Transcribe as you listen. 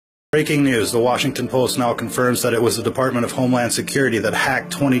Breaking news, the Washington Post now confirms that it was the Department of Homeland Security that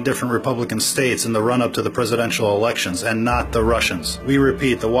hacked 20 different Republican states in the run-up to the presidential elections, and not the Russians. We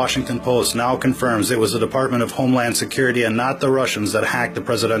repeat, the Washington Post now confirms it was the Department of Homeland Security and not the Russians that hacked the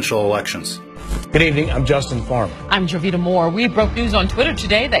presidential elections. Good evening, I'm Justin Farmer. I'm Jovita Moore. We broke news on Twitter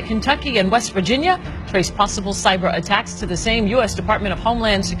today that Kentucky and West Virginia trace possible cyber attacks to the same U.S. Department of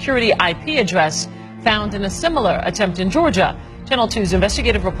Homeland Security IP address found in a similar attempt in Georgia. Channel 2's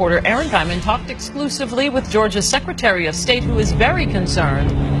investigative reporter Aaron Guyman talked exclusively with Georgia's Secretary of State, who is very concerned.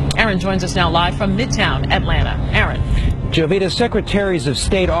 Aaron joins us now live from Midtown Atlanta. Aaron. Jovita, secretaries of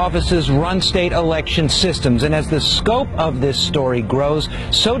state offices run state election systems, and as the scope of this story grows,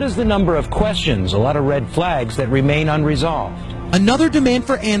 so does the number of questions, a lot of red flags that remain unresolved. Another demand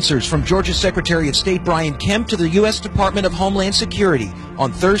for answers from Georgia's Secretary of State Brian Kemp to the U.S. Department of Homeland Security. On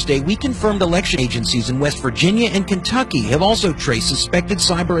Thursday, we confirmed election agencies in West Virginia and Kentucky have also traced suspected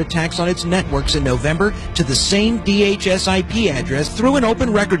cyber attacks on its networks in November to the same DHS IP address. Through an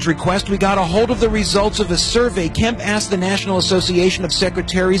open records request, we got a hold of the results of a survey Kemp asked the National Association of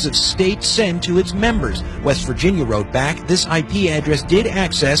Secretaries of State send to its members. West Virginia wrote back, this IP address did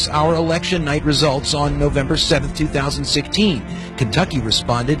access our election night results on November 7, 2016. Kentucky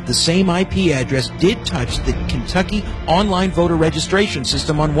responded, the same IP address did touch the Kentucky online voter registration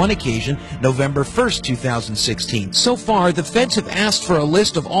system on one occasion, November 1st, 2016. So far, the feds have asked for a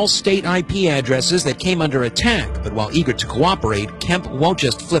list of all state IP addresses that came under attack, but while eager to cooperate, Kemp won't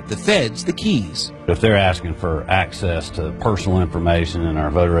just flip the feds the keys. If they're asking for access to personal information in our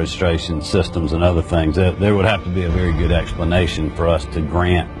voter registration systems and other things, there would have to be a very good explanation for us to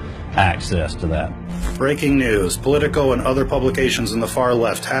grant access to that. Breaking news, Politico and other publications in the far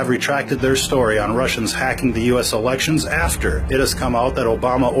left have retracted their story on Russians hacking the U.S. elections after it has come out that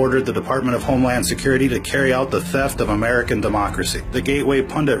Obama ordered the Department of Homeland Security to carry out the theft of American democracy. The Gateway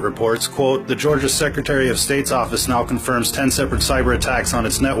Pundit reports, quote, the Georgia Secretary of State's office now confirms 10 separate cyber attacks on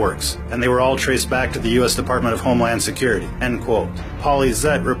its networks, and they were all traced back to the U.S. Department of Homeland Security, end quote. Polly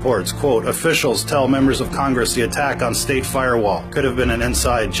Zett reports, quote, officials tell members of Congress the attack on state firewall could have been an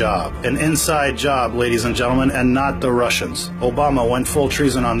inside job. An inside job, ladies and gentlemen, and not the Russians. Obama went full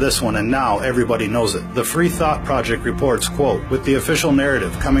treason on this one, and now everybody knows it. The Free Thought Project reports, quote, with the official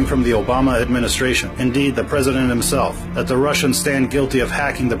narrative coming from the Obama administration, indeed the president himself, that the Russians stand guilty of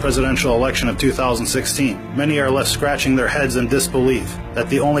hacking the presidential election of 2016. Many are left scratching their heads in disbelief that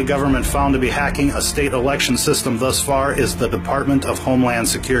the only government found to be hacking a state election system thus far is the Department of Homeland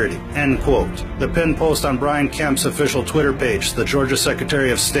Security, end quote. The pinned post on Brian Kemp's official Twitter page, the Georgia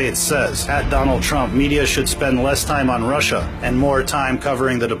Secretary of State says, at Donald Trump, media should spend less time on Russia and more time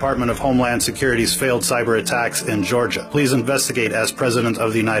covering the Department of Homeland Security's failed cyber attacks in Georgia. Please investigate as President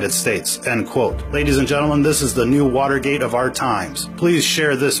of the United States, end quote. Ladies and gentlemen, this is the new Watergate of our times. Please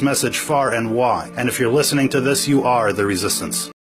share this message far and wide. And if you're listening to this, you are the resistance.